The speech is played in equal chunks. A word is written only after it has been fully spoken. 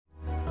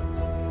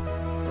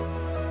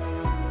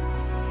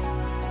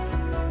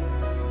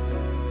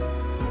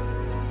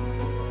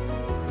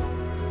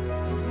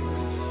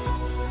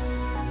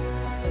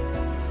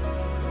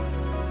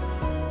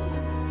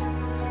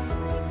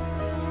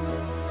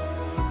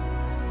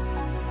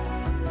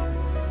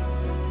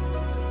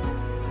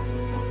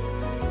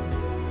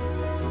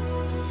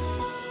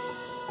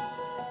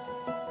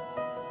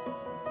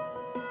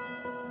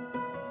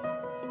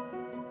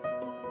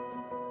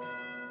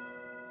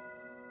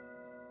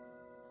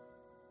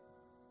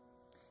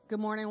Good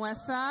morning,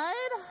 Westside.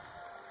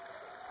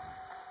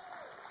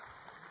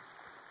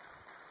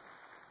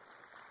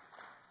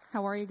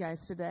 How are you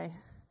guys today?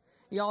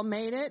 Y'all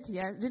made it?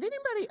 Yeah. Did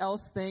anybody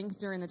else think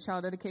during the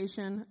child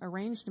dedication,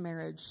 arranged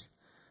marriage?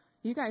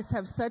 You guys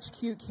have such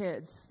cute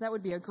kids. That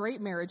would be a great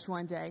marriage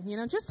one day. You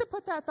know, just to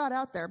put that thought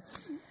out there.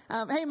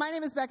 Hey, my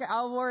name is Becca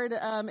Alvord.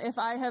 If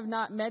I have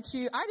not met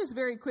you, I just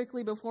very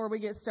quickly before we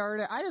get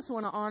started, I just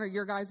want to honor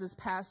your guys as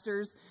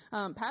pastors.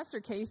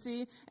 Pastor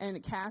Casey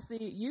and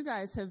Cassidy, you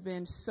guys have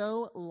been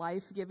so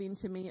life-giving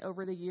to me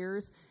over the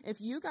years.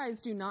 If you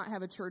guys do not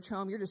have a church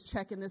home, you're just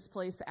checking this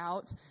place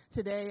out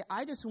today.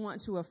 I just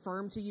want to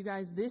affirm to you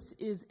guys, this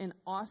is an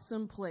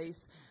awesome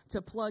place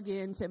to plug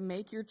in, to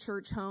make your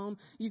church home.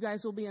 You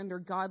guys will be under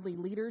godly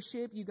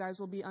leadership. You guys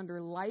will be under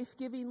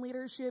life-giving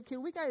leadership. Can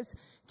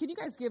you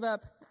guys give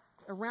up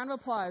a round of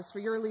applause for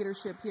your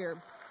leadership here?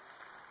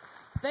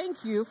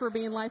 Thank you for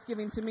being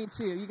life-giving to me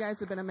too. You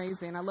guys have been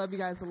amazing. I love you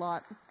guys a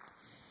lot.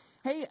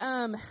 Hey,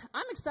 I'm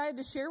excited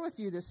to share with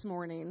you this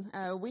morning.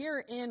 We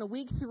are in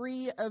week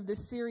 3 of the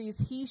series,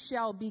 He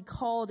Shall Be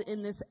Called,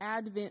 in this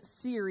Advent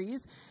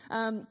series.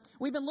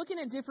 We've been looking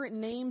at different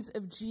names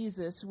of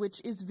Jesus,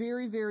 which is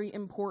very, very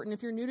important.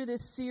 If you're new to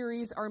this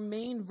series, our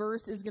main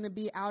verse is going to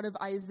be out of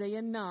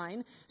Isaiah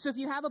 9. So if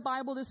you have a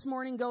Bible this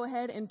morning, go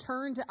ahead and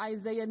turn to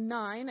Isaiah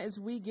 9 as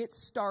we get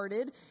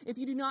started. If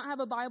you do not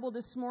have a Bible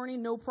this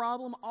morning, no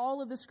problem.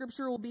 All of the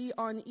scripture will be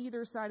on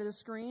either side of the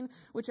screen,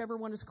 whichever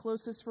one is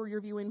closest for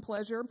your viewing pleasure.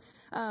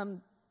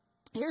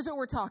 Here's what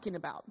we're talking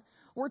about.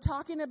 We're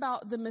talking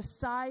about the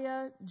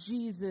Messiah,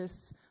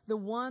 Jesus, the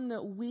one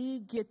that we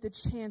get the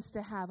chance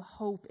to have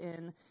hope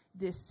in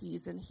this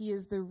season. He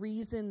is the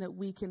reason that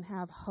we can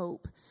have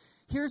hope.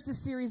 Here's the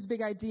series'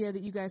 big idea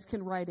that you guys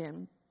can write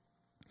in.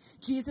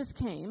 Jesus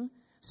came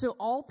so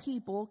all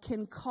people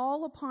can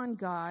call upon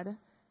God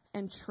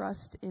and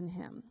trust in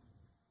Him.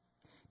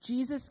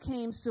 Jesus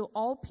came so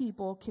all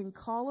people can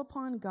call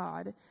upon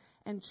God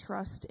and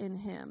trust in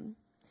Him.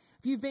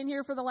 If you've been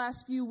here for the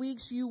last few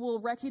weeks, you will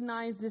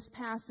recognize this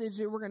passage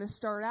that we're going to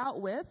start out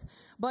with.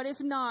 But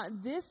if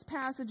not, this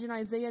passage in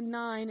Isaiah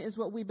 9 is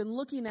what we've been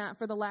looking at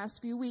for the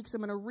last few weeks.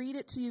 I'm going to read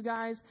it to you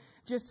guys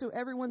just so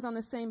everyone's on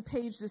the same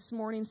page this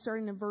morning,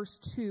 starting in verse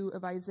 2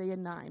 of Isaiah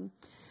 9.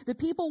 The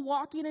people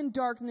walking in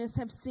darkness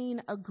have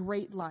seen a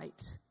great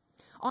light.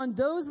 On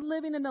those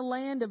living in the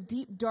land of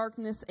deep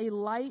darkness, a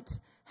light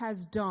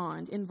has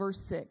dawned, in verse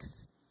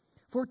 6.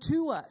 For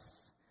to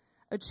us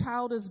a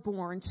child is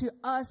born, to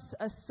us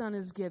a son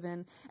is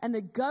given, and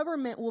the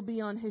government will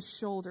be on his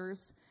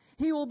shoulders.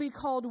 He will be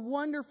called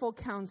Wonderful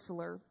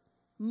Counselor,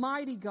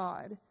 Mighty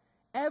God,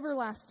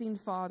 Everlasting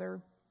Father,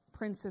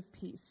 Prince of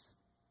Peace.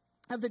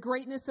 Of the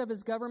greatness of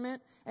his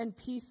government and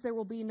peace there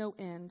will be no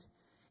end.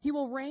 He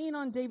will reign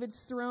on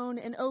David's throne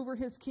and over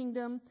his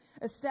kingdom,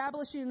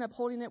 establishing and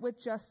upholding it with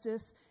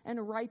justice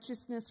and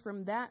righteousness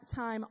from that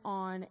time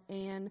on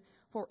and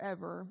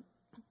forever.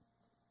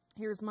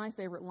 Here's my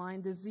favorite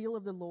line. The zeal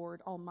of the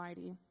Lord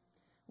Almighty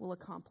will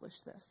accomplish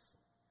this.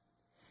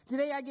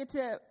 Today I get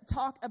to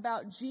talk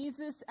about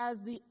Jesus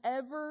as the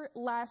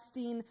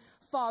everlasting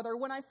Father.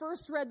 When I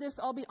first read this,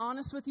 I'll be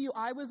honest with you,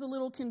 I was a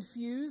little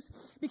confused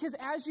because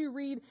as you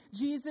read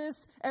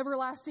Jesus,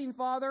 everlasting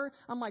Father,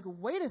 I'm like,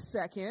 wait a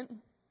second.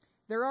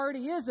 There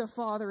already is a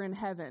Father in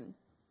heaven.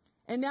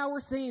 And now we're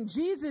saying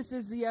Jesus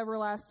is the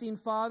everlasting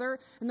Father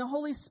and the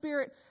Holy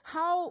Spirit.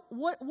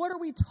 What are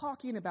we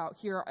talking about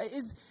here?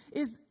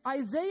 Is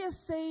Isaiah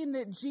saying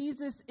that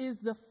Jesus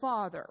is the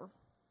Father?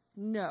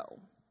 No.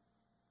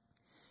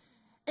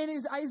 And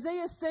is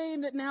Isaiah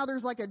saying that now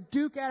there's like a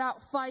duke it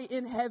out fight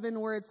in heaven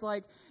where it's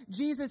like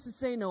Jesus is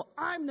saying, no,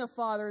 I'm the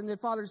Father. And the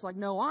Father's like,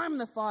 no, I'm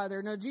the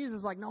Father. No, Jesus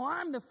is like, no,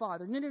 I'm the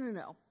Father.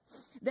 No.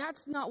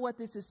 That's not what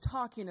this is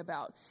talking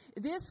about.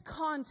 This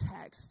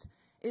context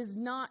is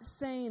not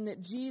saying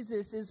that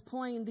Jesus is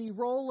playing the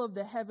role of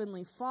the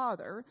Heavenly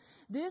Father.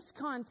 This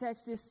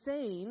context is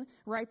saying,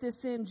 write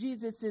this in,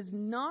 Jesus is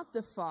not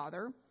the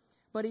Father,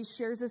 but he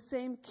shares the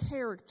same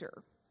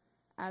character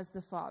as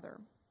the Father.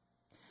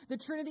 The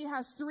Trinity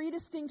has 3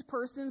 distinct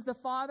persons, the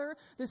Father,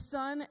 the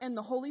Son, and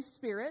the Holy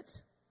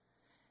Spirit.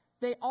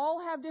 They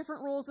all have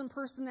different roles and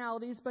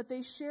personalities, but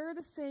they share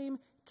the same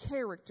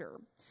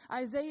character.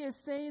 Isaiah is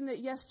saying that,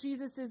 yes,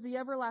 Jesus is the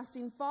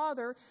everlasting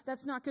Father.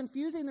 That's not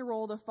confusing the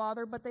role of the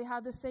Father, but they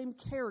have the same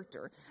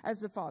character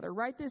as the Father.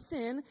 Write this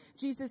in.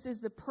 Jesus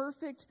is the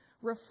perfect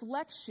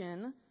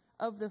reflection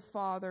of the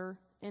Father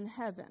in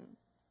heaven.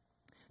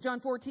 John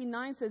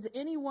 14:9 says,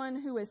 anyone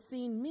who has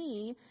seen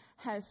me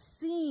has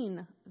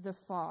seen the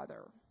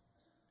Father.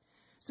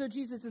 So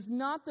Jesus is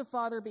not the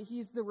Father, but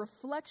he's the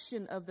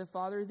reflection of the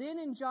Father. Then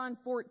in John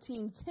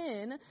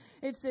 14:10,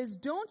 it says,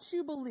 don't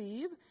you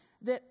believe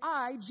that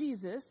I,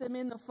 Jesus, am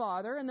in the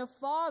Father, and the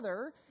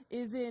Father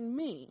is in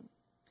me?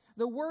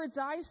 The words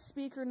I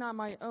speak are not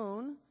my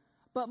own,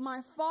 but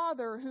my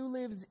Father who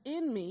lives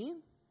in me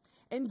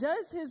and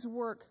does his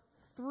work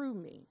through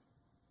me.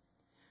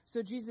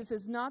 So Jesus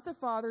is not the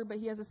Father, but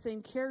he has the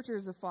same character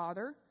as the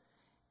Father.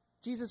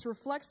 Jesus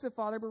reflects the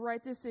Father, but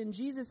write this in,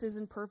 Jesus is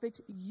in perfect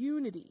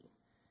unity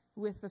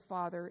with the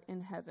Father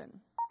in heaven.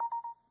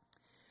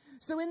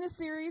 So in this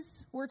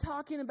series, we're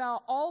talking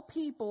about all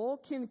people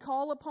can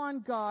call upon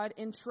God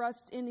and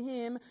trust in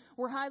Him.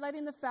 We're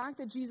highlighting the fact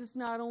that Jesus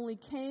not only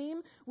came,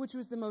 which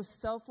was the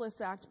most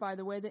selfless act, by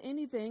the way, that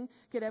anything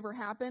could ever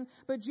happen,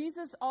 but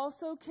Jesus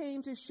also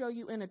came to show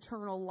you an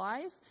eternal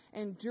life.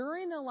 And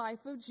during the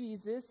life of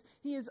Jesus,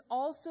 He is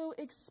also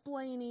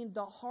explaining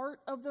the heart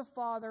of the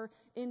Father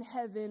in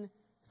heaven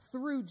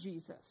through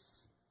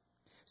Jesus.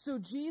 So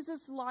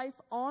Jesus' life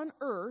on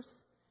earth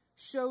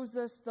shows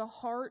us the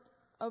heart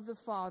of the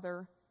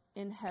Father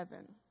in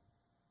heaven.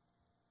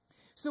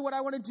 So what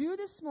I want to do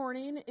this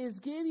morning is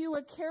give you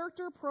a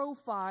character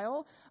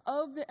profile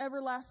of the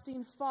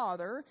everlasting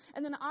Father,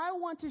 and then I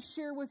want to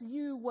share with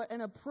you what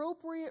an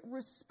appropriate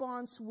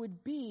response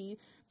would be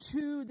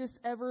to this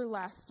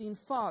everlasting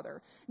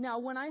Father. Now,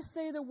 when I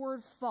say the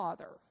word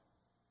Father,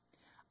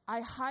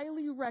 I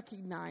highly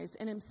recognize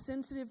and am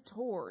sensitive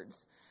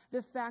towards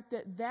the fact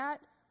that that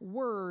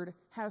word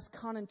has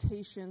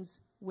connotations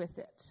with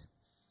it.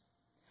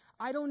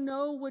 I don't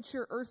know what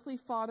your earthly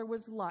father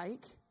was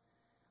like.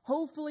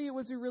 Hopefully it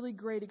was a really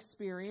great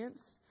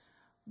experience.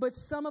 But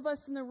some of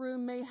us in the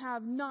room may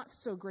have not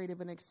so great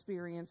of an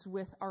experience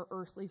with our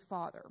earthly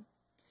father.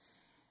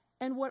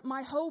 And what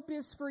my hope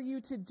is for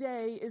you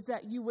today is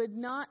that you would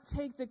not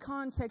take the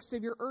context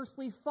of your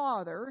earthly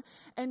father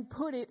and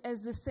put it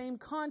as the same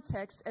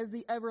context as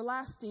the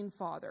everlasting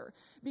Father,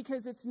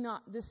 because it's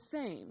not the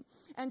same.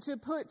 And to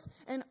put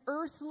an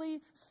earthly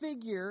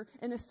figure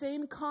in the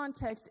same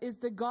context as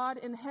the God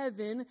in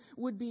heaven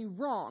would be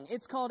wrong.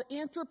 It's called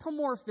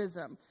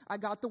anthropomorphism. I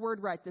got the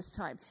word right this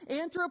time.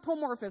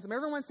 Anthropomorphism.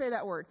 Everyone say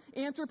that word.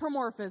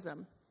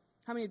 Anthropomorphism.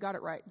 How many of you got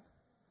it right?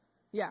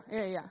 Yeah.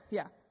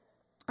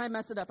 I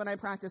mess it up and I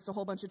practiced a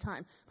whole bunch of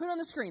time. Put it on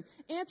the screen.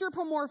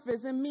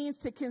 Anthropomorphism means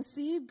to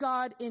conceive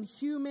God in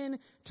human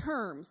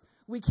terms.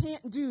 We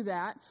can't do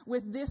that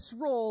with this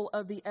role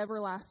of the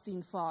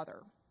everlasting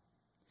Father.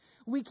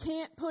 We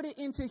can't put it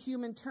into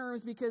human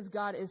terms because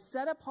God is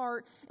set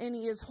apart and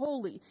He is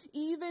holy.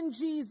 Even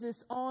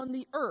Jesus on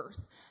the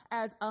earth,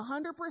 as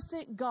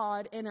 100%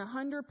 God and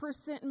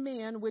 100%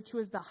 man, which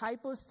was the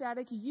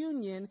hypostatic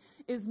union,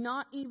 is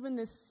not even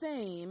the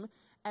same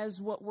as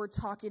what we're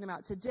talking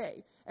about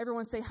today.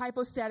 Everyone say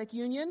hypostatic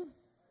union.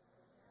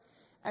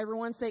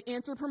 Everyone say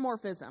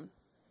anthropomorphism.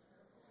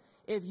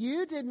 If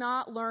you did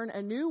not learn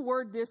a new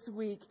word this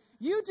week,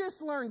 you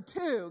just learned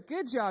two.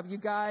 Good job, you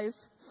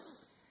guys.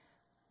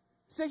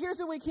 So here's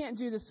what we can't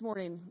do this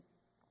morning.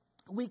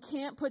 We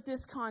can't put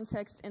this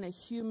context in a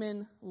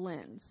human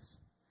lens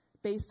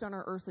based on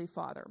our earthly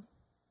father.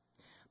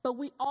 But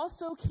we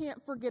also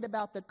can't forget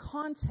about the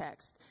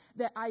context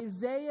that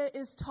Isaiah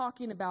is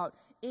talking about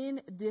in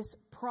this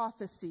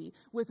prophecy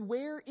with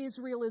where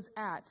Israel is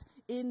at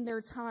in their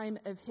time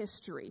of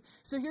history.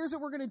 So here's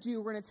what we're going to do.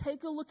 We're going to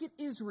take a look at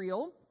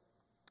Israel,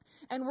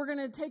 and we're going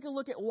to take a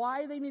look at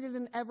why they needed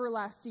an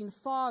everlasting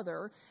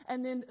Father.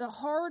 And then the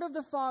heart of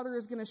the Father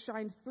is going to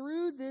shine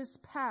through this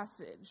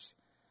passage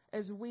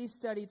as we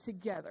study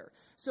together.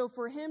 So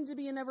for Him to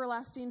be an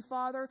everlasting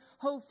Father,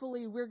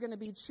 hopefully we're going to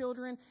be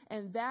children,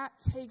 and that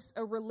takes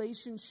a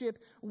relationship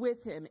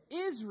with Him.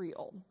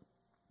 Israel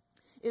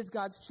is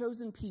God's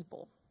chosen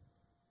people.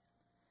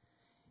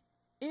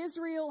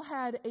 Israel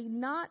had a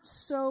not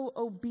so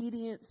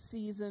obedient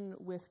season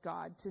with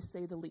God, to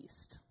say the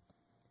least,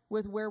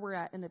 with where we're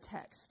at in the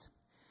text.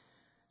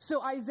 So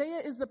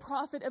Isaiah is the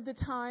prophet of the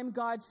time.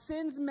 God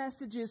sends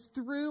messages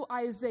through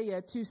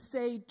Isaiah to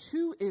say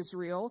to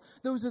Israel,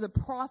 those are the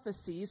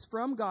prophecies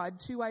from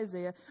God to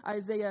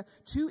Isaiah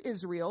to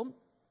Israel.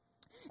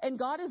 And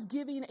God is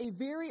giving a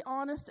very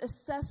honest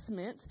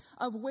assessment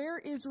of where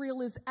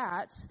Israel is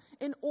at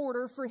in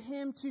order for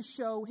Him to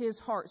show His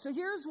heart. So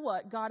here's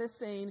what God is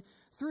saying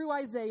through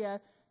Isaiah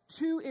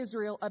to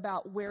Israel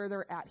about where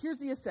they're at. Here's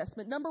the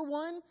assessment. Number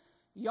one,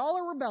 y'all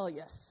are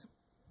rebellious.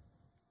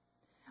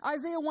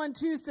 Isaiah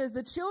 1:2 says,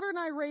 the children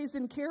I raised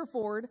and care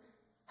for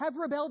have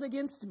rebelled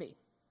against me.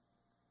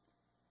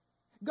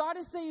 God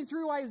is saying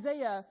through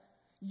Isaiah,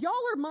 y'all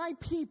are my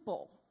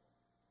people.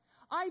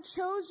 I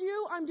chose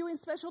you. I'm doing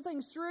special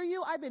things through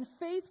you. I've been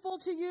faithful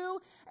to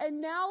you.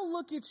 And now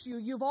look at you.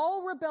 You've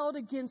all rebelled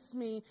against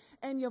me,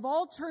 and you've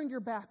all turned your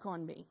back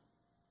on me.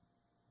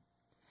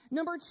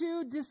 Number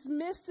two,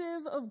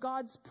 dismissive of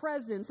God's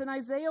presence. In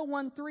Isaiah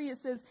 1:3, it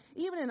says,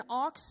 even an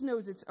ox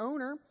knows its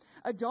owner.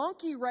 A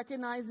donkey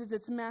recognizes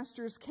its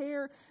master's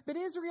care, but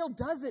Israel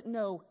doesn't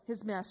know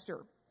his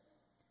master.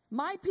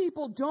 My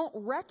people don't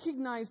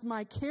recognize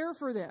my care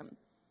for them.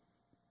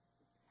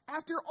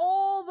 After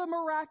all the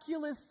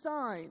miraculous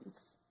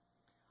signs,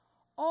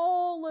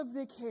 all of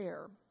the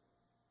care,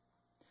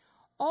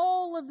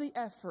 all of the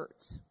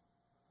effort,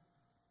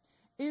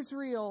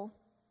 Israel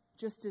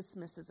just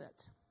dismisses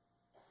it.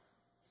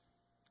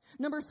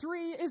 Number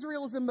three,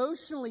 Israel is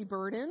emotionally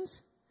burdened.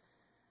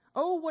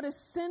 Oh, what a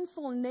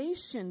sinful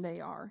nation they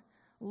are,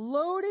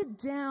 loaded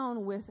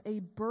down with a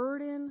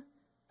burden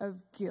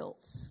of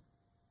guilt.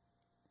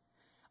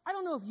 I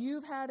don't know if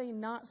you've had a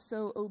not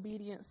so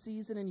obedient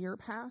season in your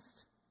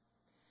past,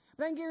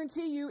 But I can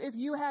guarantee you, if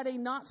you had a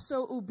not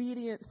so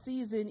obedient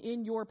season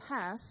in your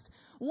past,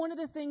 one of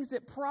the things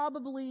that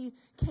probably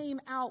came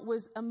out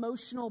was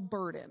emotional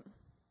burden.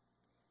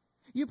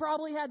 You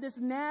probably had this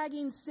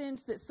nagging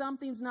sense that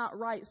something's not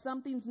right,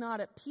 something's not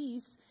at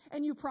peace,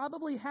 and you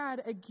probably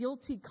had a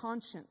guilty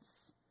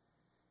conscience.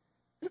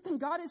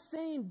 God is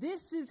saying,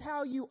 this is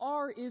how you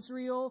are,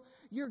 Israel.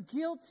 You're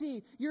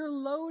guilty. You're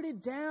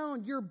loaded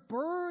down. You're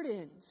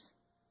burdened.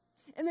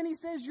 And then he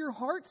says, your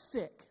heart's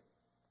sick.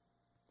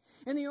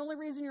 And the only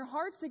reason your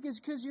heart's sick is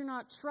because you're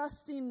not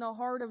trusting the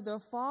heart of the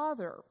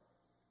Father.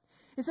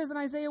 It says in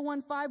Isaiah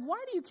 1:5,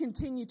 why do you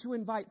continue to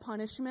invite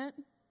punishment?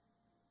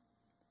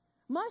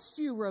 Must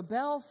you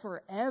rebel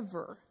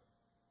forever?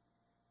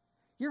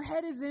 Your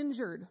head is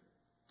injured,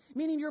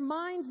 meaning your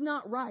mind's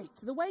not right.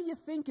 The way you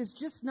think is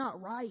just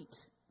not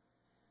right.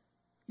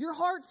 Your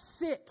heart's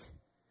sick.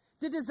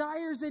 The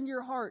desires in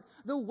your heart,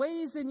 the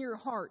ways in your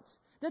heart,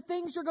 the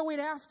things you're going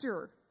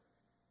after,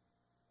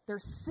 they're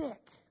sick.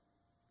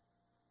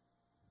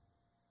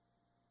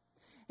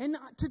 And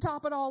to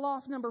top it all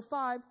off, number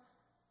 5,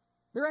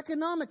 they're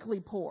economically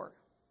poor.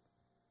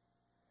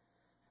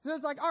 So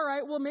it's like, all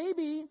right, well,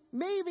 maybe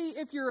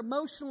if you're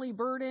emotionally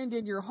burdened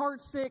and your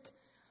heart's sick,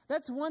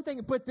 that's one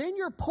thing. But then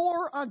you're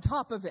poor on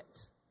top of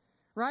it,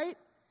 right?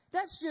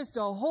 That's just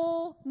a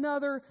whole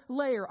nother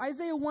layer.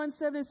 Isaiah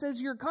 1:7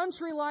 says, your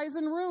country lies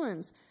in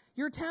ruins.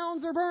 Your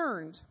towns are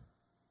burned.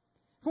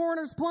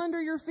 Foreigners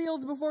plunder your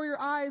fields before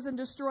your eyes and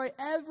destroy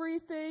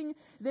everything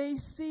they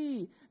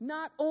see.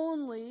 Not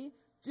only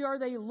are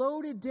they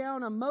loaded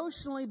down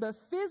emotionally, but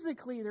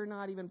physically they're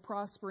not even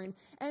prospering.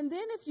 And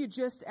then if you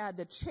just add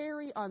the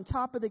cherry on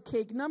top of the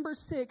cake, number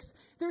 6,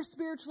 they're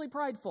spiritually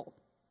prideful.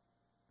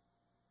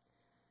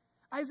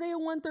 Isaiah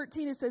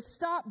 1:13, it says,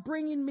 stop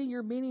bringing me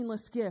your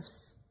meaningless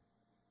gifts.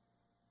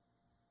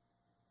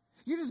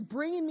 You're just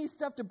bringing me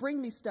stuff to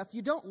bring me stuff.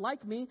 You don't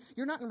like me.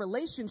 You're not in a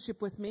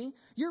relationship with me.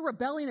 You're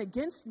rebelling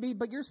against me,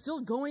 but you're still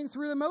going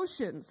through the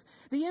motions.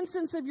 The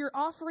incense of your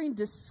offering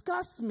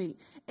disgusts me.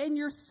 And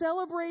your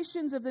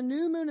celebrations of the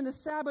new moon and the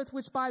Sabbath,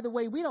 which, by the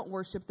way, we don't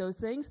worship those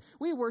things.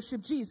 We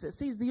worship Jesus.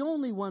 He's the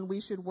only one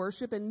we should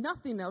worship, and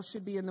nothing else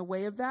should be in the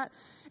way of that.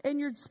 And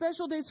your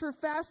special days for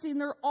fasting,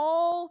 they're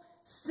all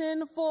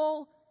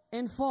sinful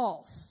and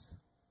false.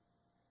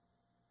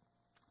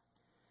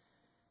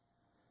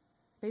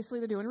 Basically,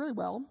 they're doing really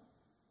well.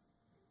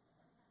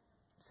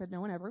 Said no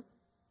one ever.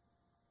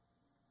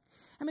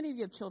 How many of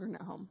you have children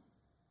at home?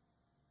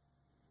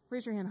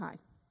 Raise your hand high.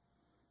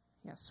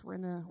 Yes, we're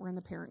in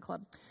the parent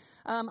club.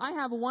 I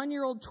have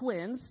 1-year-old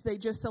twins. They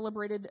just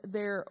celebrated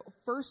their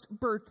first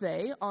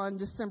birthday on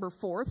December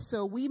 4th,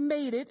 so we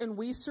made it and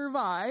we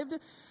survived.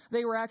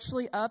 They were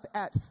actually up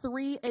at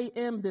 3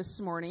 a.m.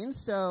 this morning,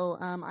 so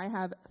I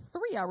have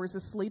 3 hours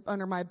of sleep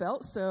under my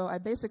belt, so I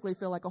basically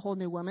feel like a whole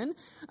new woman.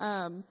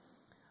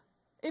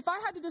 If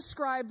I had to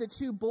describe the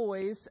two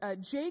boys,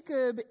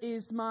 Jacob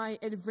is my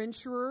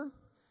adventurer,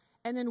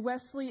 and then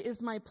Wesley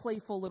is my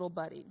playful little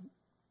buddy.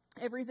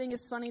 Everything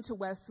is funny to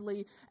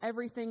Wesley.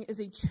 Everything is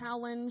a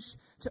challenge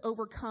to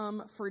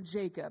overcome for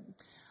Jacob.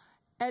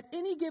 At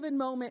any given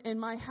moment in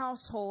my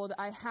household,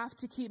 I have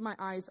to keep my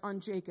eyes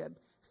on Jacob.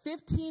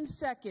 15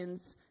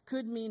 seconds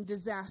could mean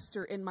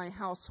disaster in my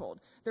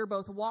household. They're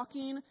both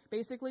walking,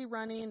 basically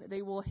running.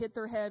 They will hit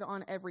their head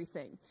on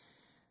everything.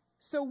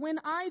 So when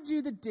I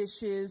do the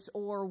dishes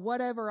or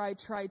whatever I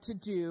try to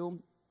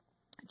do,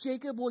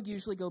 Jacob will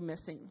usually go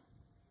missing.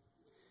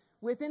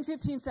 Within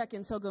 15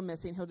 seconds, he'll go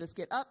missing. He'll just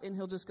get up and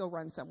he'll just go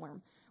run somewhere.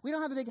 We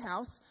don't have a big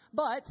house,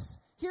 but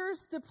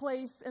here's the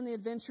place and the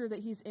adventure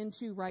that he's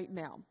into right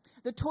now.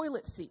 The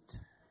toilet seat.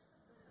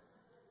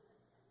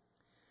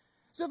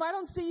 So if I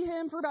don't see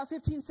him for about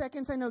 15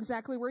 seconds, I know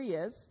exactly where he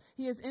is.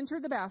 He has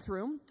entered the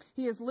bathroom.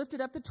 He has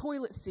lifted up the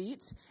toilet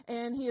seat,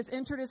 and he has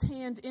entered his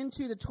hand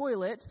into the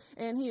toilet,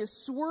 and he is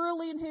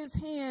swirling his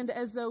hand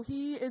as though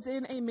he is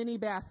in a mini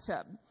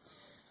bathtub.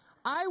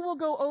 I will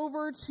go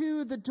over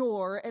to the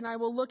door, and I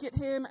will look at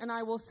him, and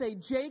I will say,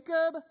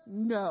 Jacob,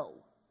 no.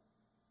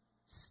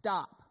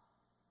 Stop.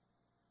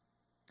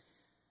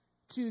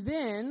 To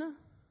then,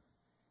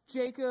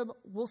 Jacob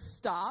will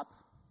stop.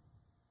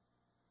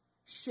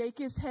 Shake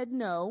his head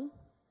no,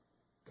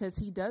 because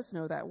he does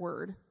know that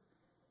word.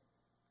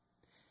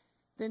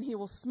 Then he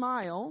will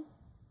smile,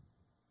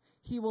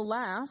 he will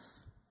laugh,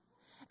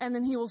 and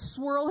then he will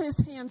swirl his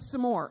hands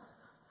some more.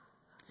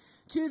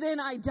 To then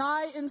I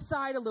die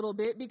inside a little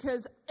bit,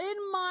 because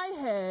in my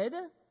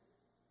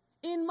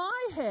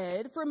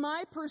head, from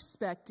my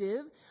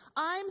perspective,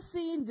 I'm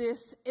seeing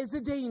this as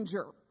a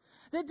danger.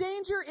 The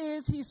danger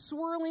is he's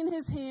swirling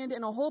his hand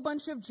in a whole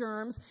bunch of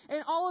germs,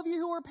 and all of you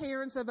who are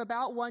parents of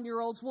about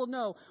 1-year-olds will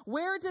know,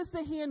 where does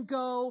the hand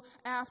go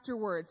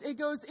afterwards? It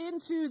goes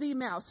into the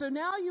mouth. So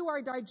now you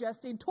are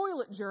digesting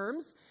toilet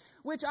germs,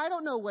 which I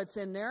don't know what's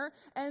in there.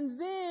 And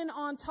then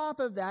on top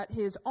of that,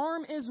 his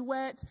arm is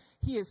wet.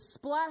 He is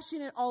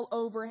splashing it all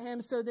over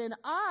him. So then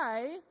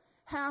I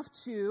have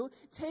to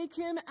take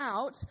him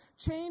out,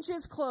 change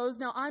his clothes.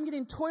 Now I'm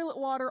getting toilet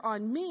water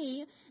on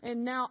me,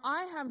 and now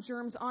I have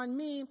germs on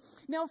me.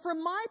 Now,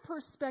 from my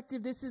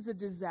perspective, this is a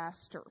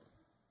disaster.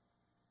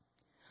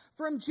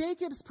 From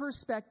Jacob's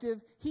perspective,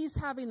 he's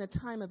having the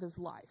time of his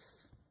life.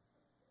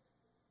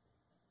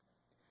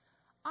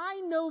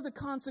 I know the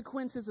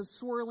consequences of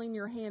swirling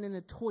your hand in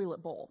a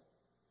toilet bowl.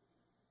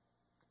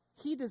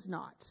 He does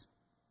not.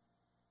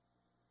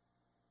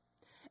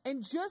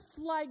 And just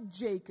like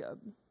Jacob,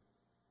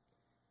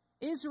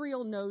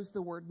 Israel knows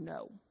the word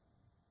no.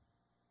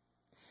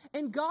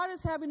 And God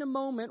is having a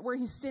moment where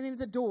he's standing at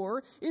the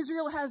door.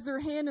 Israel has their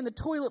hand in the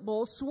toilet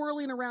bowl,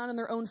 swirling around in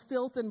their own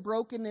filth and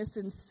brokenness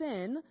and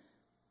sin.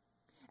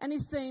 And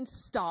he's saying,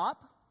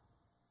 stop.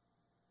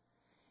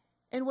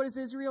 And what does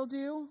Israel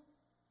do?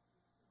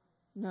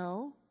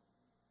 No.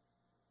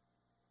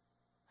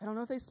 I don't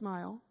know if they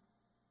smile,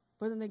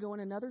 but then they go in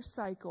another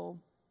cycle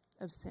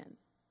of sin.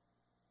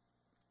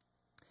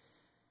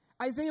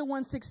 Isaiah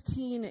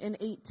 1:16 and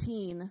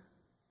 18,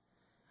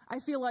 I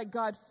feel like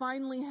God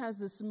finally has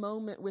this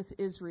moment with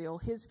Israel,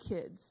 his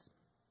kids.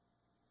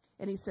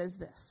 And he says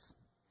this,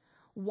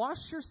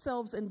 wash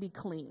yourselves and be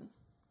clean.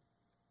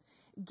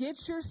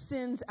 Get your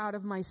sins out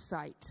of my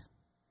sight.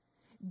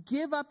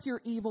 Give up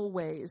your evil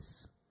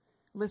ways.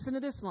 Listen to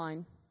this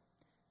line.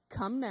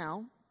 Come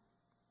now,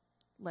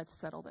 let's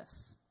settle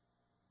this,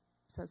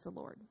 says the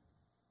Lord.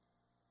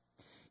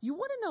 You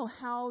want to know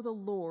how the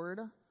Lord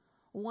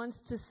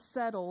wants to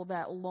settle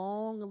that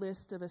long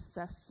list of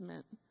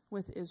assessment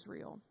with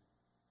Israel?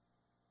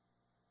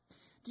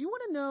 Do you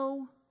want to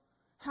know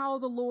how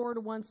the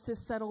Lord wants to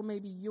settle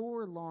maybe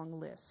your long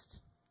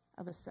list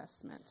of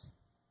assessment?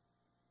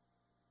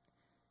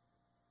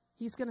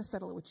 He's going to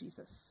settle it with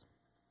Jesus.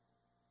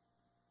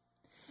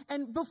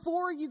 And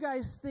before you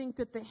guys think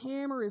that the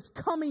hammer is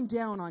coming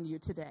down on you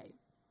today,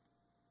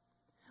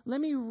 let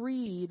me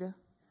read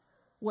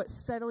what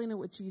settling it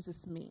with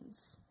Jesus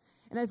means.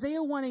 In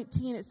Isaiah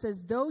 1:18, it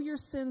says, though your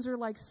sins are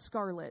like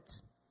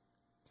scarlet,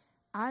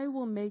 I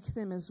will make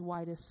them as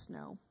white as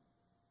snow.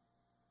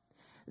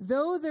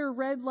 Though they're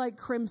red like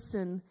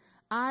crimson,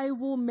 I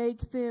will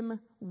make them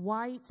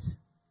white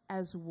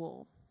as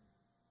wool.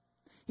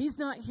 He's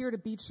not here to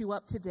beat you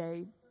up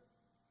today.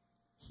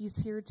 He's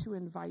here to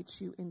invite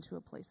you into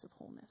a place of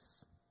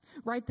wholeness.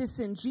 Write this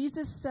in.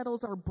 Jesus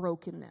settles our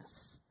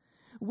brokenness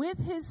with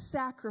his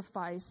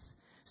sacrifice,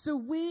 so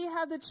we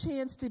have the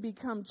chance to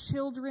become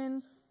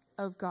children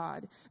of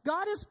God.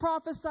 God is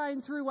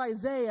prophesying through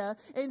Isaiah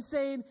and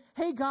saying,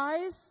 hey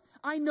guys,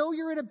 I know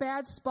you're in a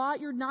bad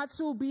spot. You're not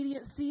so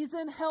obedient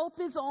season.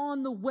 Help is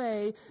on the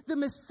way. The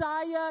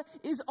Messiah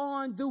is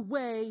on the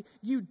way.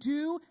 You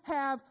do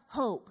have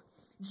hope.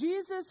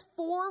 Jesus'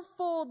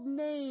 fourfold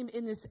name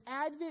in this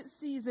Advent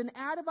season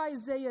out of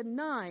Isaiah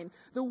 9,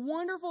 the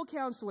wonderful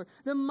counselor,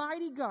 the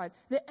mighty God,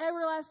 the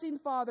everlasting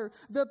Father,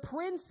 the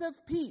Prince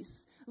of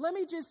Peace. Let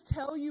me just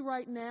tell you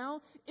right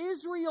now,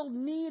 Israel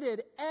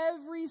needed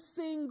every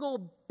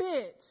single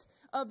bit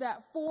of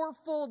that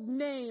fourfold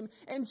name.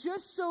 And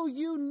just so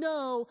you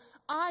know,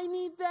 I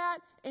need that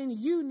and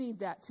you need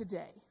that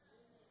today.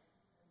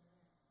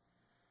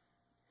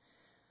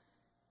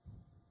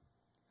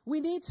 We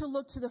need to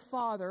look to the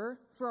Father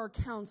for our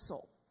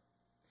counsel.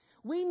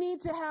 We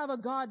need to have a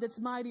God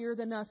that's mightier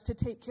than us to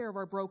take care of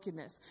our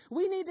brokenness.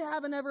 We need to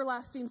have an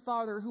everlasting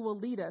Father who will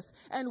lead us.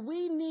 And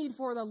we need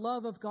for the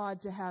love of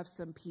God to have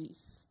some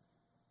peace.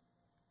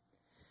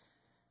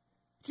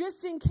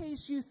 Just in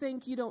case you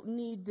think you don't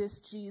need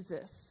this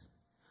Jesus,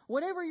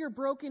 whatever your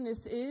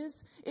brokenness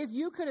is, if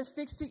you could have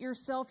fixed it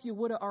yourself, you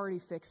would have already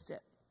fixed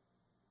it.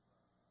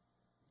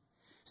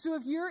 So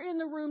if you're in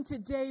the room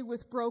today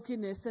with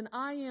brokenness, and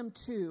I am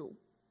too,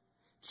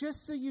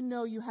 just so you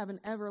know, you have an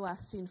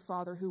everlasting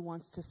Father who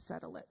wants to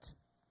settle it.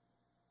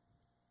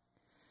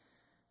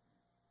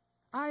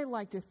 I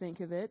like to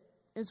think of it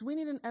as we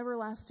need an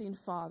everlasting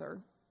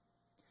Father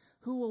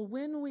who will,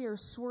 when we are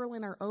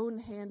swirling our own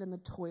hand in the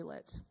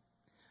toilet,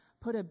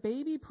 put a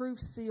baby-proof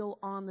seal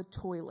on the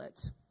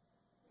toilet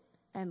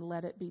and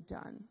let it be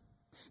done.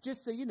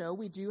 Just so you know,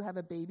 we do have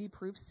a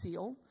baby-proof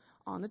seal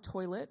on the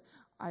toilet.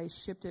 I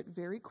shipped it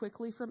very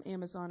quickly from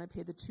Amazon. I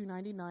paid the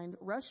 $2.99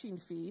 rushing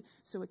fee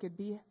so it could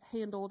be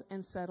handled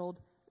and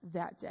settled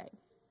that day.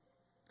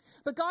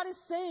 But God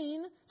is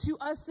saying to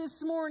us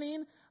this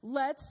morning,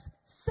 let's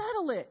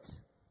settle it.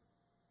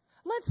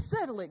 Let's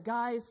settle it,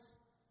 guys.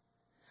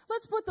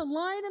 Let's put the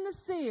line in the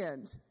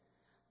sand.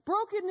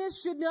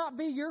 Brokenness should not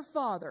be your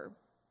father.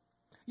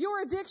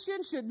 Your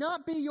addiction should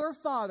not be your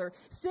father.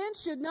 Sin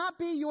should not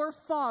be your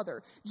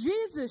father.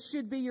 Jesus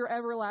should be your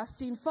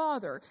everlasting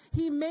Father.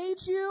 He made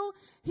you.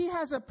 He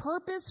has a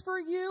purpose for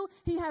you.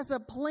 He has a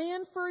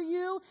plan for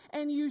you.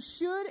 And you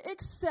should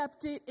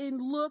accept it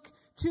and look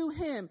to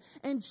him.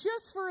 And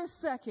just for a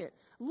second,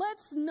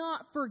 let's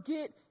not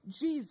forget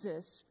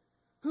Jesus,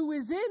 who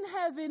is in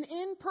heaven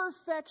in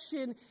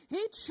perfection.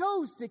 He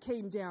chose to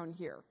come down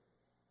here.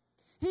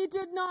 He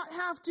did not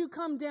have to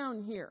come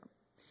down here.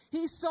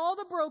 He saw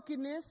the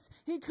brokenness.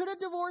 He could have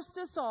divorced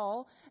us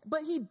all,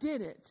 but he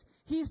didn't.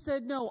 He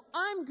said, no,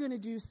 I'm going to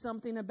do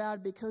something about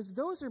it because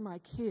those are my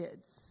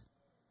kids.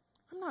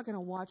 I'm not going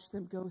to watch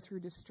them go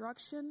through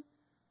destruction.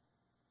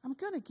 I'm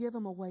going to give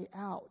them a way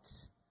out.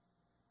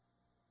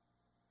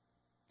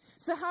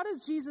 So how does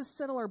Jesus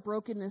settle our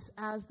brokenness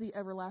as the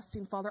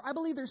everlasting Father? I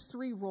believe there's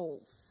 3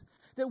 roles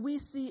that we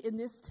see in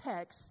this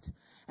text.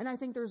 And I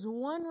think there's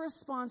one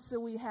response that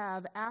we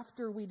have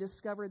after we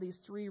discover these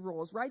 3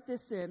 roles. Write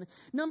this in.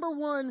 Number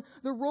 1,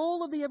 the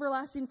role of the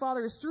everlasting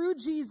Father is through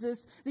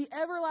Jesus, the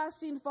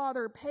everlasting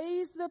Father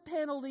pays the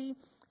penalty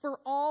for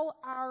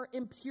all our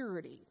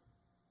impurity.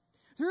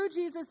 Through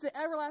Jesus, the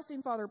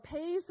everlasting Father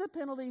pays the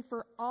penalty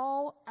for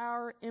all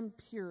our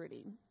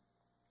impurity.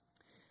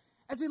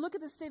 As we look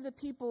at the state of the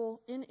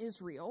people in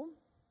Israel,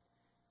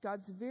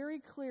 God's very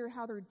clear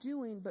how they're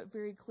doing, but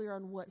very clear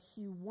on what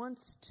he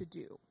wants to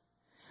do.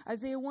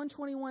 Isaiah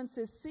 121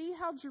 says, see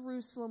how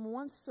Jerusalem,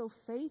 once so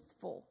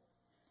faithful,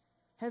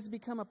 has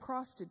become a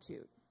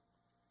prostitute.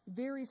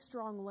 Very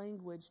strong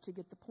language to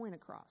get the point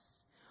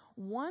across.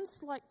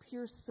 Once like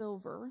pure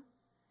silver,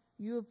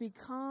 you have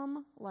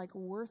become like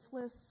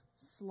worthless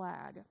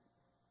slag.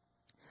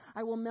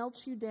 I will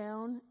melt you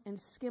down and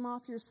skim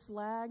off your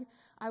slag.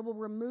 I will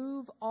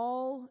remove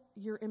all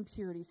your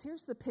impurities.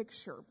 Here's the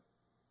picture.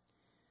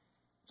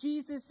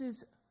 Jesus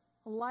is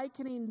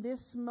likening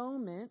this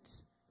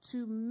moment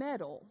to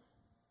metal.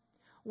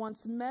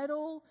 Once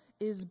metal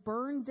is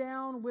burned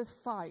down with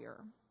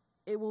fire,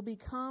 it will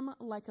become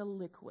like a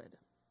liquid.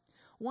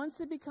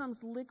 Once it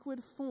becomes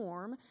liquid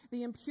form,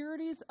 the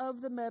impurities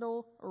of the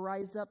metal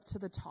rise up to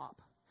the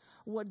top.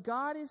 What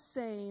God is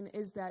saying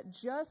is that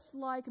just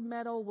like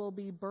metal will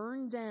be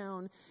burned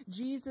down,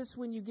 Jesus,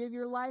 when you give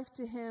your life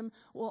to him,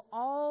 will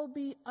all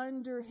be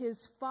under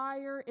his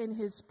fire in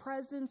his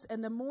presence.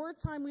 And the more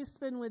time we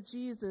spend with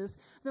Jesus,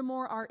 the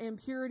more our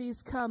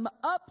impurities come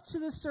up to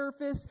the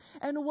surface.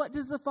 And what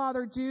does the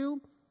Father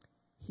do?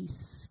 He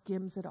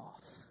skims it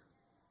off.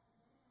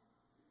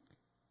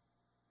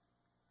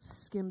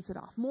 Skims it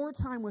off. More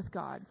time with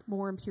God,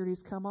 more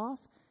impurities come off.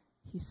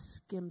 He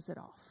skims it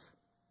off.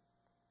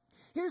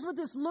 Here's what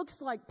this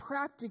looks like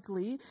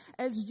practically.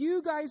 As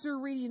you guys are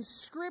reading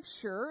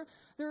Scripture,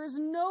 there is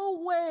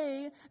no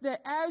way that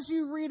as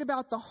you read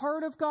about the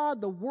heart of God,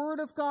 the Word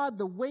of God,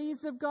 the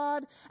ways of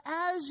God,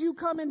 as you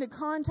come into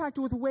contact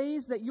with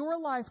ways that your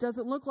life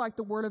doesn't look like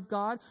the Word of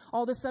God,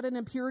 all of a sudden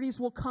impurities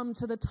will come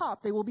to the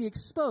top. They will be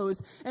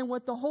exposed. And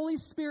what the Holy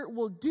Spirit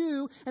will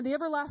do, and the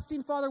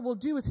everlasting Father will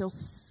do, is he'll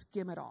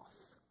skim it off.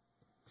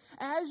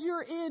 As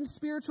you're in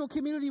spiritual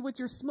community with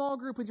your small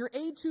group, with your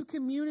A2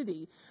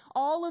 community,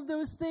 all of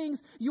those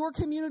things, your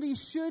community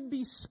should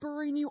be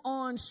spurring you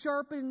on,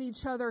 sharpening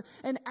each other.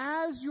 And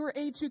as your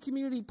A2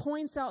 community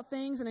points out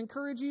things and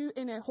encourages you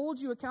and it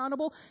holds you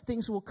accountable,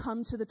 things will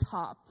come to the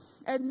top.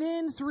 And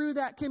then through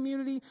that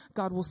community,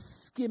 God will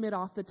skim it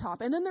off the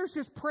top. And then there's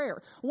just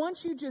prayer.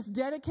 Once you just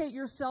dedicate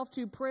yourself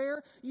to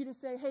prayer, you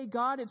just say, hey,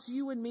 God, it's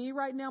you and me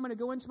right now. I'm going to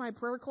go into my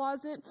prayer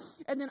closet.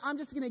 And then I'm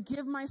just going to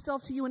give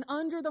myself to you. And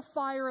under the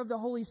fire of the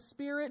Holy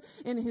Spirit,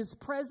 in his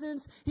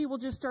presence, he will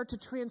just start to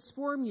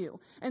transform you.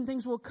 And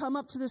things will come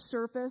up to the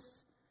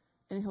surface,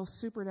 and he'll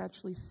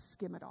supernaturally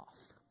skim it off.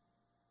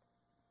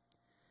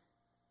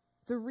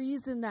 The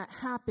reason that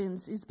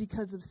happens is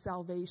because of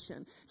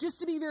salvation.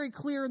 Just to be very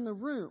clear in the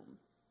room,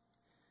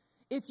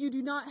 if you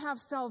do not have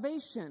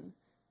salvation,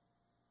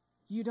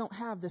 you don't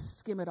have the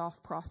skim it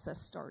off process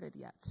started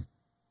yet.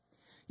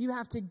 You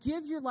have to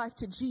give your life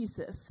to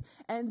Jesus,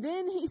 and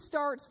then he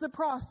starts the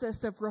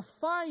process of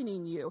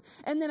refining you.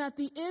 And then at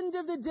the end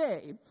of the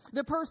day,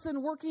 the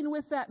person working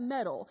with that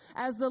metal,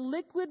 as the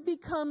liquid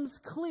becomes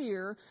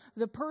clear,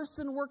 the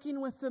person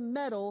working with the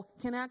metal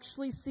can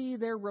actually see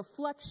their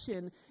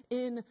reflection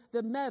in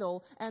the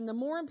metal. And the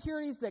more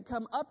impurities that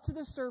come up to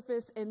the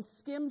surface and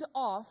skimmed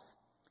off,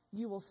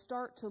 you will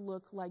start to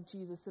look like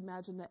Jesus.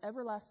 Imagine the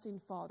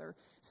everlasting Father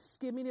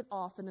skimming it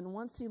off, and then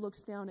once he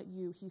looks down at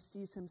you, he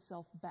sees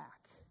himself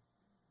back.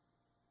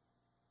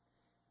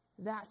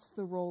 That's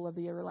the role of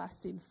the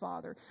everlasting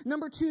Father.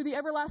 Number 2, the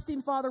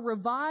everlasting Father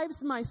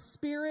revives my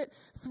spirit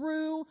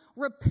through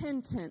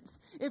repentance.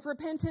 If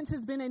repentance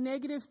has been a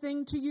negative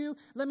thing to you,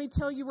 let me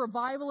tell you,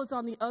 revival is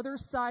on the other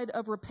side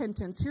of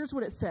repentance. Here's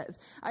what it says.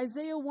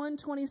 Isaiah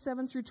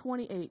 1:27 through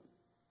 28.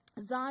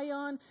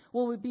 Zion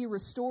will be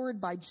restored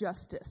by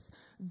justice.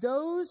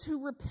 Those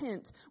who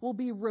repent will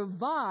be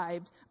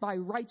revived by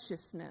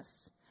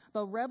righteousness.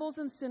 But rebels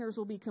and sinners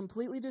will be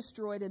completely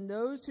destroyed, and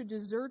those who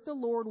desert the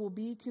Lord will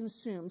be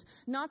consumed.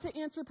 Not to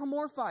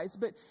anthropomorphize,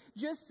 but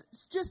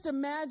just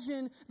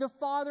imagine the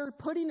Father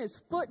putting his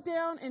foot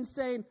down and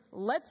saying,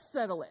 let's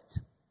settle it.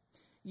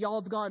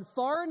 Y'all have gone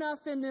far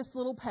enough in this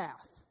little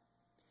path.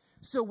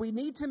 So we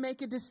need to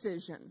make a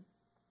decision.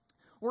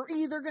 We're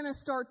either going to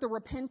start the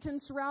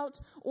repentance route,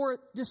 or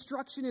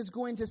destruction is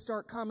going to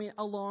start coming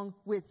along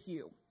with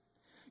you.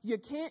 You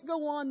can't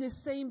go on this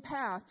same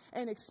path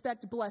and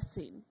expect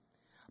blessing.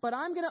 But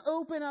I'm going to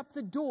open up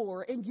the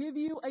door and give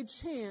you a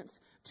chance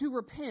to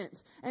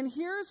repent. And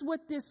here's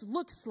what this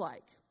looks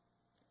like.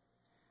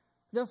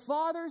 The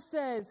Father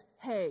says,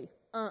 hey,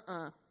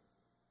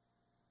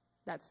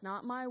 that's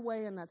not my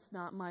way and that's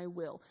not my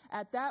will.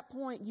 At that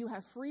point, you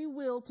have free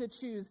will to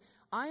choose.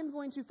 I am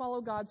going to follow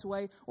God's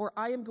way, or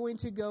I am going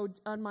to go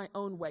on my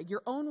own way.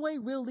 Your own way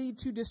will lead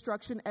to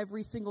destruction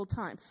every single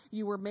time.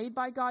 You were made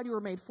by God. You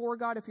were made for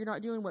God. If you're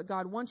not doing what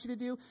God wants you to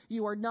do,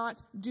 you are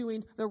not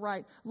doing the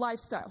right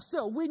lifestyle.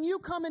 So when you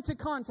come into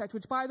contact,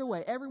 which, by the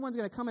way, everyone's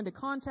going to come into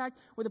contact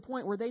with a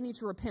point where they need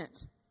to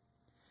repent.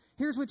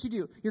 Here's what you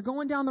do. You're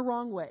going down the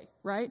wrong way,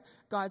 right?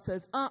 God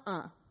says,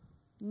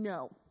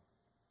 no.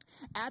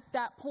 At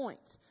that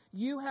point,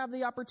 you have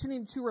the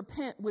opportunity to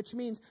repent, which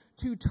means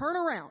to turn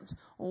around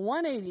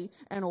 180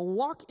 and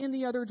walk in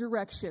the other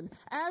direction.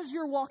 As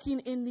you're walking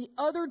in the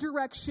other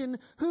direction,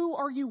 who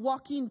are you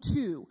walking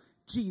to?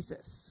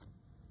 Jesus.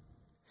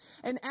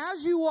 And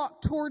as you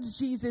walk towards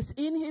Jesus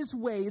in his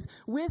ways,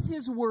 with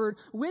his word,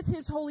 with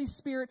his Holy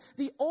Spirit,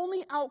 the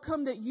only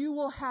outcome that you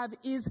will have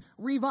is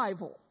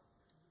revival.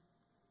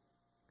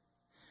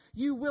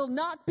 You will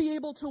not be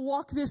able to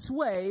walk this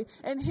way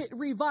and hit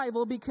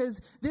revival because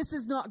this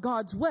is not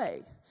God's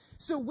way.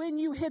 So when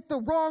you hit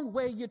the wrong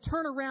way, you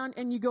turn around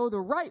and you go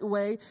the right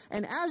way.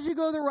 And as you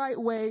go the right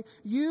way,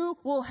 you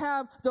will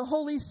have the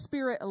Holy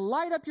Spirit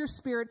light up your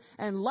spirit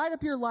and light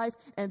up your life.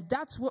 And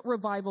that's what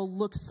revival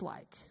looks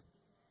like.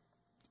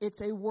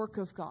 It's a work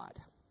of God.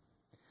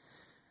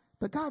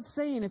 But God's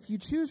saying if you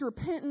choose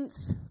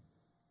repentance,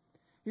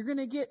 you're going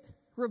to get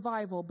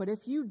revival. But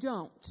if you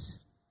don't,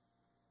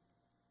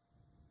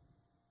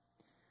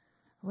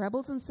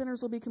 rebels and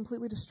sinners will be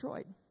completely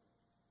destroyed.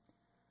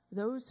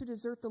 Those who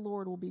desert the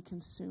Lord will be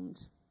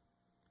consumed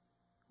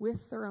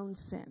with their own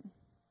sin.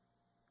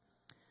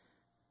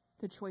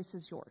 The choice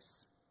is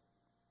yours.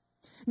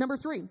 Number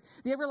 3,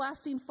 the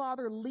everlasting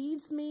Father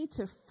leads me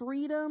to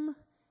freedom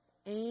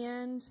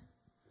and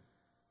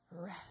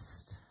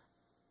rest.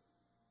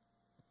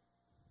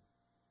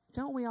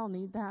 Don't we all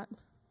need that?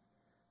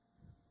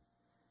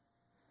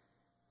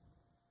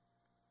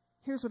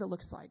 Here's what it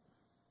looks like.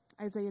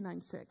 Isaiah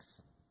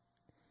 9:6.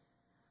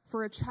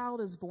 For a child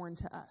is born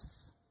to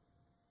us.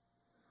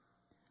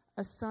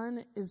 A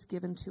son is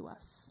given to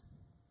us.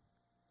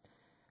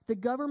 The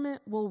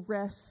government will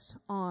rest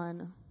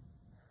on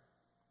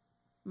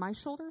my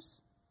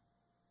shoulders?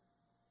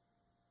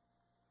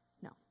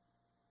 No.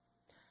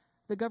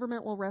 The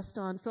government will rest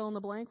on, fill in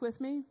the blank with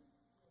me,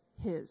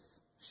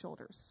 his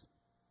shoulders.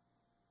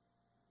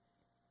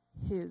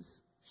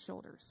 His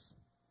shoulders.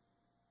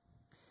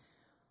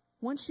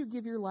 Once you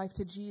give your life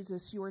to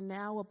Jesus, you are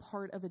now a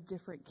part of a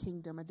different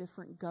kingdom, a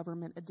different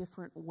government, a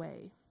different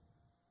way.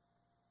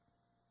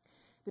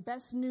 The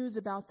best news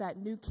about that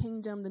new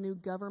kingdom, the new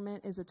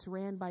government, is it's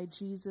ran by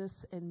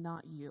Jesus and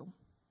not you.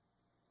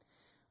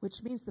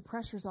 Which means the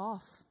pressure's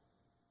off.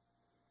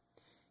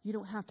 You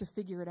don't have to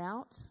figure it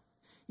out.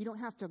 You don't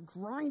have to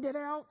grind it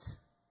out.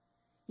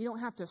 You don't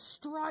have to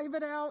strive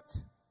it out.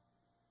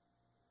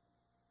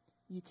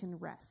 You can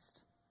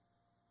rest.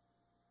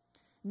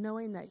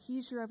 Knowing that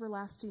he's your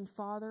everlasting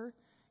Father,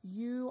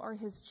 you are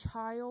his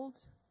child,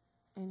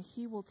 and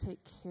he will take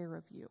care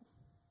of you.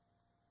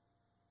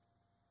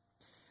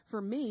 For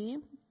me,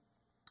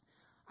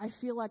 I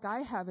feel like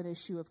I have an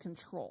issue of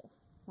control,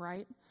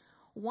 right?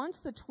 Once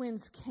the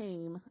twins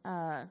came,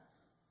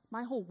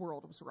 my whole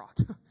world was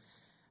rocked.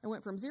 I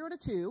went from 0 to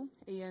 2,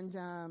 and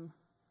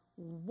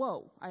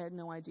I had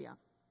no idea.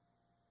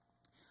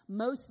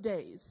 Most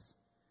days,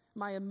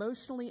 my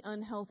emotionally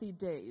unhealthy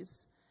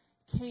days,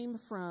 came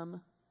from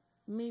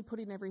me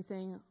putting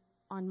everything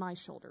on my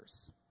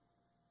shoulders.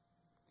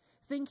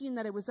 Thinking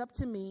that it was up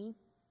to me.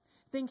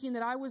 Thinking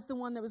that I was the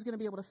one that was going to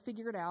be able to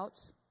figure it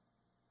out.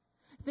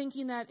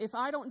 Thinking that if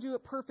I don't do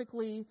it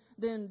perfectly,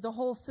 then the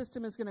whole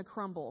system is going to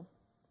crumble.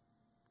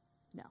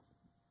 No.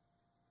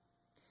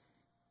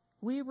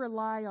 We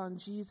rely on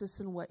Jesus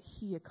and what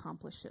he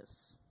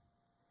accomplishes,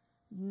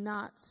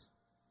 not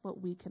what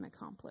we can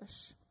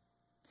accomplish.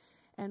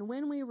 And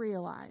when we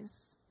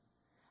realize,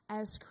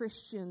 as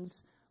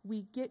Christians,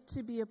 we get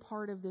to be a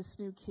part of this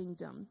new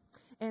kingdom.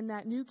 And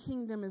that new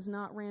kingdom is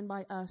not ran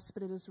by us,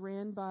 but it is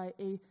ran by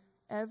a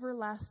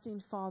everlasting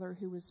Father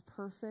who is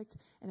perfect,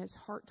 and his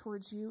heart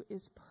towards you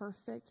is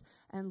perfect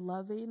and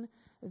loving.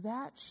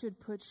 That should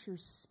put your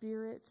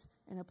spirit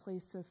in a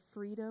place of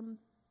freedom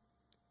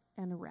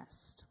and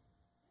rest.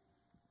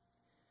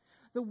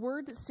 The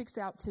word that sticks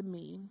out to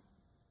me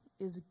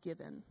is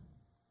given.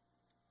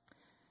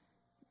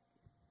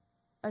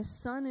 A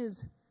son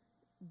is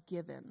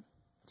given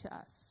to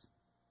us.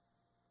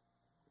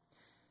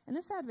 In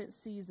this Advent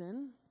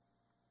season,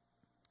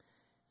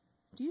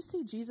 do you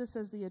see Jesus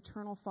as the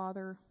eternal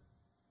Father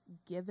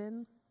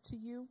given to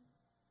you?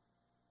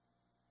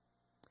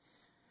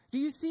 Do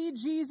you see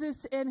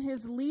Jesus and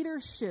his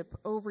leadership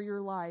over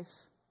your life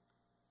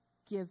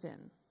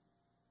given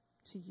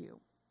to you?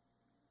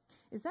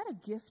 Is that a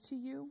gift to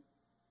you?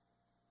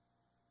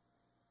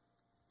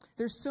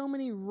 There's so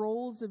many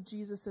roles of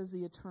Jesus as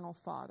the eternal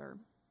Father.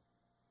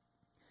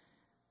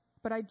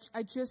 But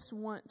I just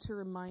want to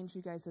remind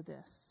you guys of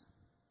this.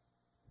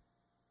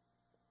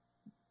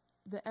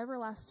 the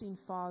everlasting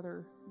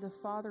Father, the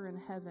Father in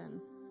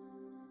heaven,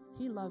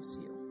 he loves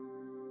you.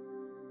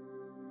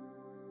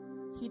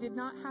 He did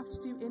not have to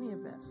do any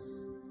of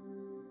this,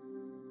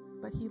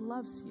 but he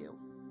loves you.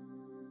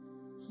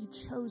 He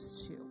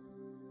chose to.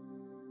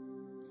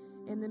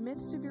 In the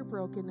midst of your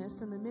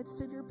brokenness, in the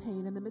midst of your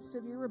pain, in the midst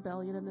of your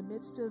rebellion, in the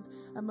midst of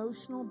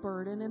emotional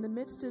burden, in the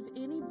midst of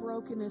any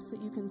brokenness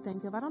that you can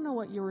think of, I don't know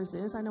what yours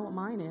is, I know what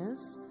mine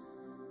is.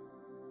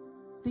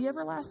 The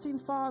everlasting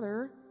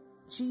Father,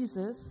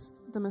 Jesus,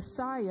 the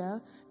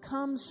Messiah,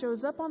 comes,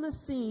 shows up on the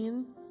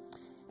scene,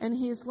 and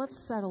he's, let's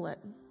settle it.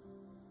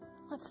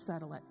 Let's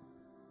settle it.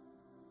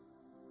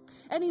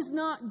 And he's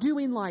not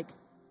doing like,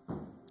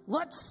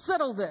 let's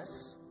settle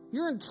this.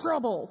 You're in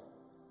trouble.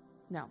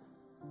 No.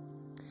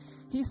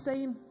 He's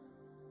saying,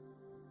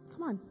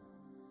 come on,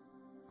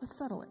 let's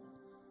settle it.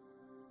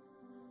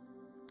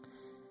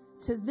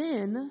 To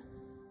then,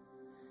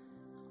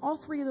 all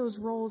three of those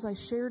roles I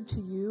shared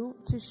to you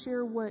to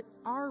share what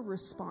our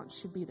response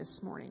should be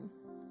this morning.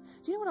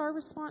 Do you know what our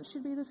response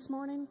should be this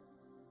morning?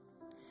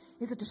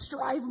 Is it to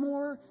strive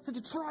more? Is it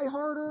to try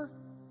harder?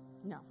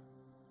 No.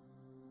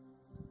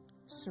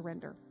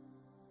 Surrender.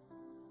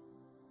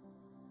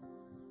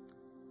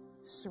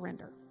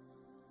 Surrender.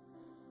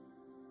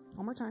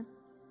 One more time.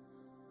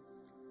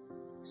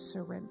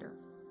 Surrender.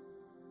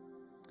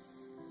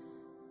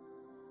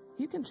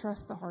 You can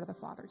trust the heart of the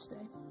Father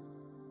today.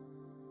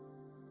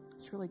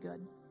 It's really good.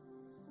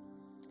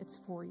 It's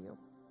for you.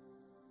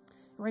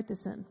 Write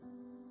this in.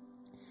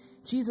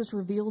 Jesus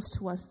reveals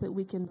to us that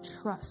we can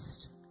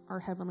trust our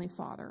Heavenly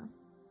Father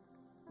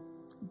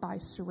by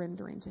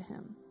surrendering to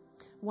Him.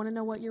 Want to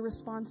know what your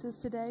response is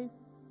today?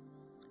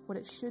 What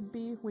it should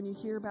be when you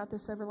hear about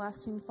this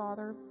everlasting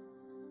Father?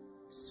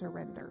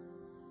 Surrender.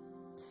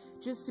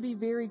 Just to be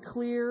very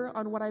clear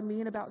on what I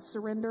mean about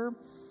surrender,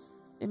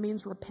 it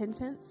means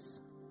repentance.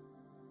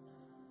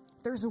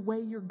 There's a way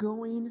you're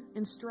going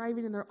and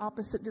striving in the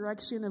opposite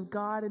direction of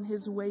God and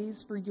His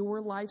ways for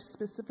your life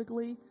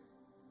specifically.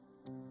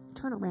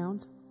 Turn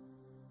around.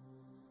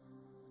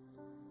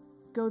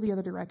 Go the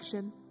other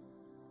direction.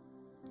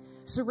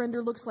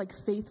 Surrender looks like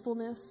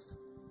faithfulness.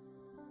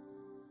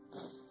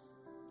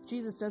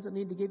 Jesus doesn't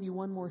need to give you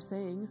one more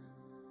thing,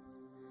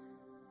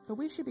 but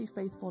we should be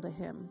faithful to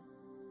Him.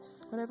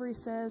 Whatever He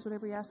says,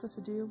 whatever He asks us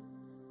to do,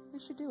 we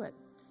should do it.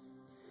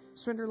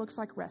 Surrender looks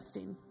like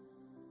resting.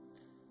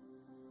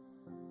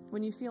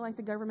 When you feel like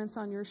the government's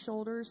on your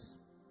shoulders,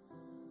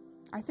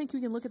 I think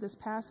we can look at this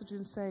passage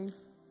and say,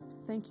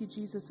 thank you,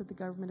 Jesus, that the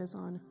government is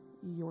on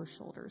your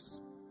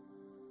shoulders.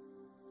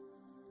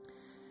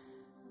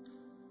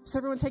 So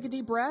everyone take a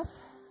deep breath.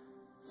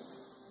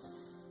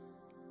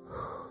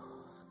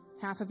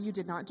 Half of you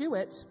did not do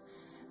it.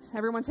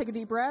 Everyone take a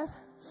deep breath.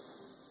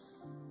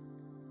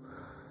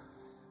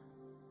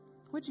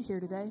 What'd you hear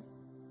today?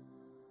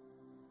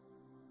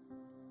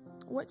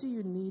 What do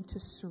you need to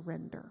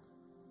surrender?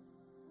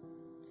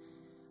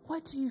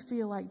 What do you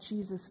feel like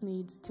Jesus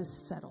needs to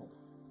settle?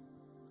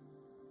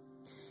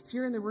 If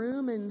you're in the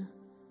room and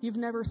you've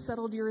never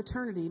settled your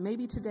eternity,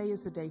 maybe today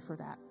is the day for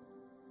that.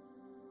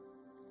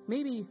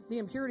 Maybe the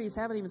impurities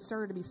haven't even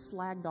started to be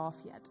slagged off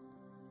yet.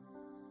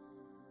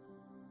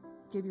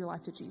 Give your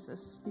life to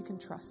Jesus. You can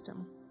trust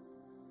Him.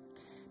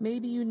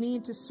 Maybe you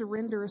need to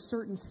surrender a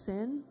certain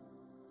sin,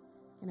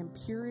 an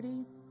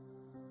impurity.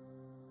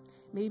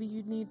 Maybe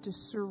you need to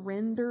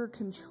surrender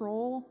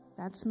control.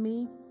 That's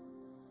me.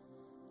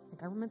 The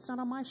government's not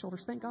on my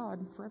shoulders, thank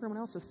God. For everyone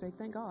else's sake,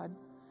 thank God.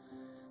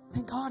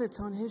 Thank God it's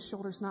on His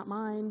shoulders, not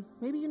mine.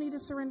 Maybe you need to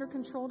surrender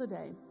control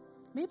today.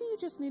 Maybe you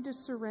just need to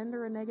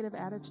surrender a negative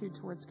attitude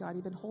towards God.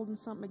 You've been holding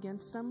something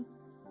against Him.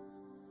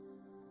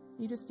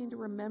 You just need to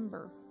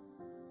remember,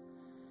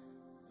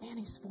 man,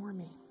 He's for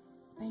me.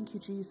 Thank you,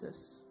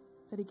 Jesus,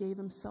 that He gave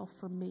Himself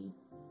for me.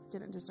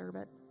 Didn't deserve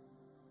it,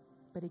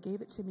 but He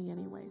gave it to me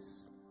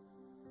anyways.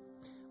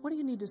 What do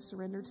you need to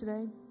surrender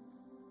today?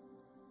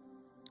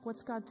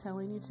 What's God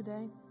telling you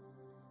today?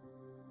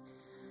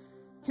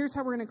 Here's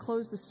how we're going to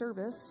close the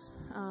service.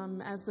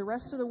 As the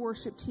rest of the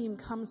worship team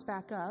comes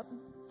back up,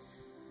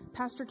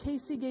 Pastor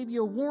Casey gave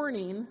you a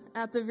warning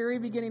at the very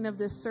beginning of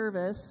this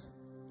service.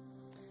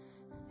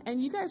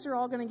 And you guys are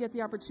all going to get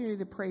the opportunity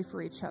to pray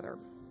for each other.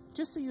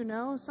 Just so you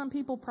know, some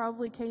people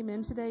probably came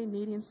in today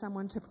needing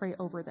someone to pray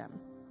over them.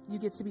 You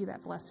get to be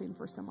that blessing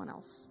for someone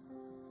else.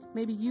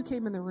 Maybe you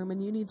came in the room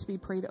and you need to be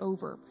prayed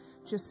over,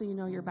 just so you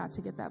know you're about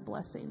to get that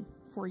blessing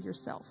for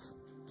yourself.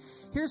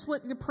 Here's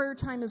what the prayer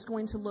time is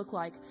going to look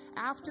like.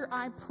 After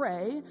I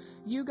pray,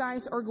 you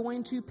guys are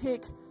going to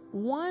pick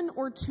one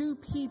or two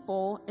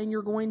people and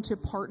you're going to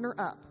partner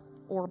up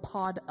or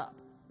pod up.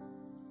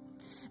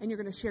 And you're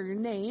going to share your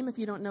name if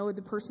you don't know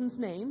the person's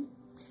name.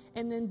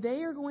 And then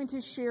they are going to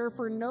share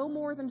for no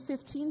more than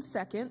 15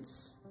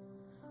 seconds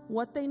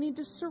what they need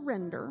to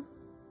surrender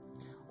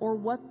or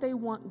what they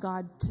want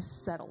God to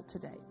settle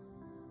today.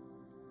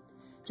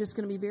 Just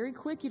going to be very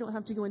quick. You don't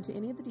have to go into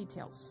any of the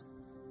details.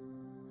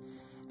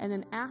 And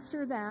then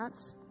after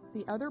that,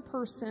 the other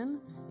person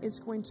is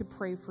going to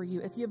pray for you.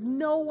 If you have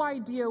no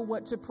idea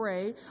what to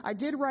pray, I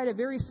did write a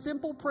very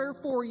simple prayer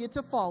for you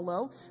to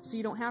follow, so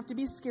you don't have to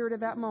be scared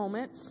of that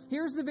moment.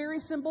 Here's the very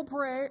simple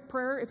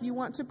prayer if you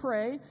want to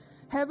pray.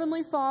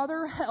 Heavenly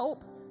Father,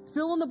 help,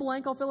 fill in the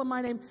blank, I'll fill in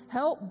my name,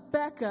 help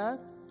Becca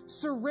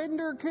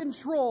surrender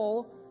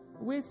control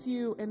with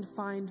you and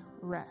find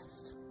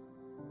rest.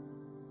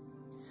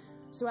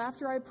 So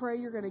after I pray,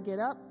 you're going to get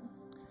up.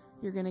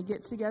 You're going to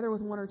get together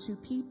with one or two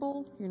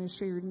people. You're going to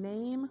share your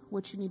name,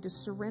 what you need to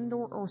surrender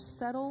or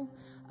settle.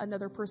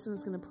 Another person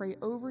is going to pray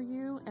over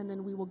you, and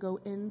then we will go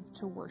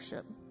into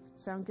worship.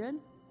 Sound good?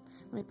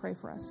 Let me pray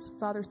for us.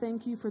 Father,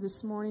 thank you for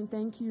this morning.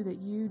 Thank you that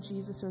you,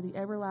 Jesus, are the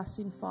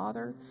everlasting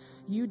Father.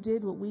 You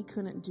did what we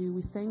couldn't do.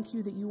 We thank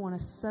you that you want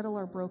to settle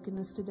our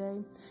brokenness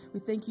today. We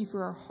thank you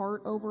for our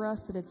heart over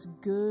us, that it's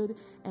good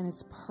and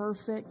it's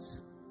perfect.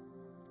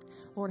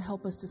 Lord,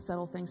 help us to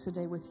settle things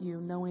today with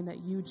you, knowing that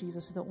you,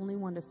 Jesus, are the only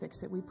one to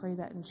fix it. We pray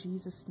that in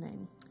Jesus'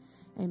 name.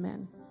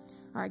 Amen.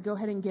 All right, go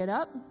ahead and get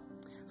up.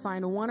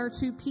 Find one or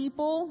two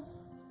people.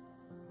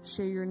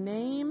 Share your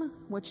name,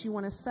 what you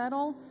want to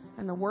settle,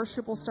 and the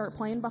worship will start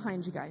playing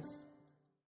behind you guys.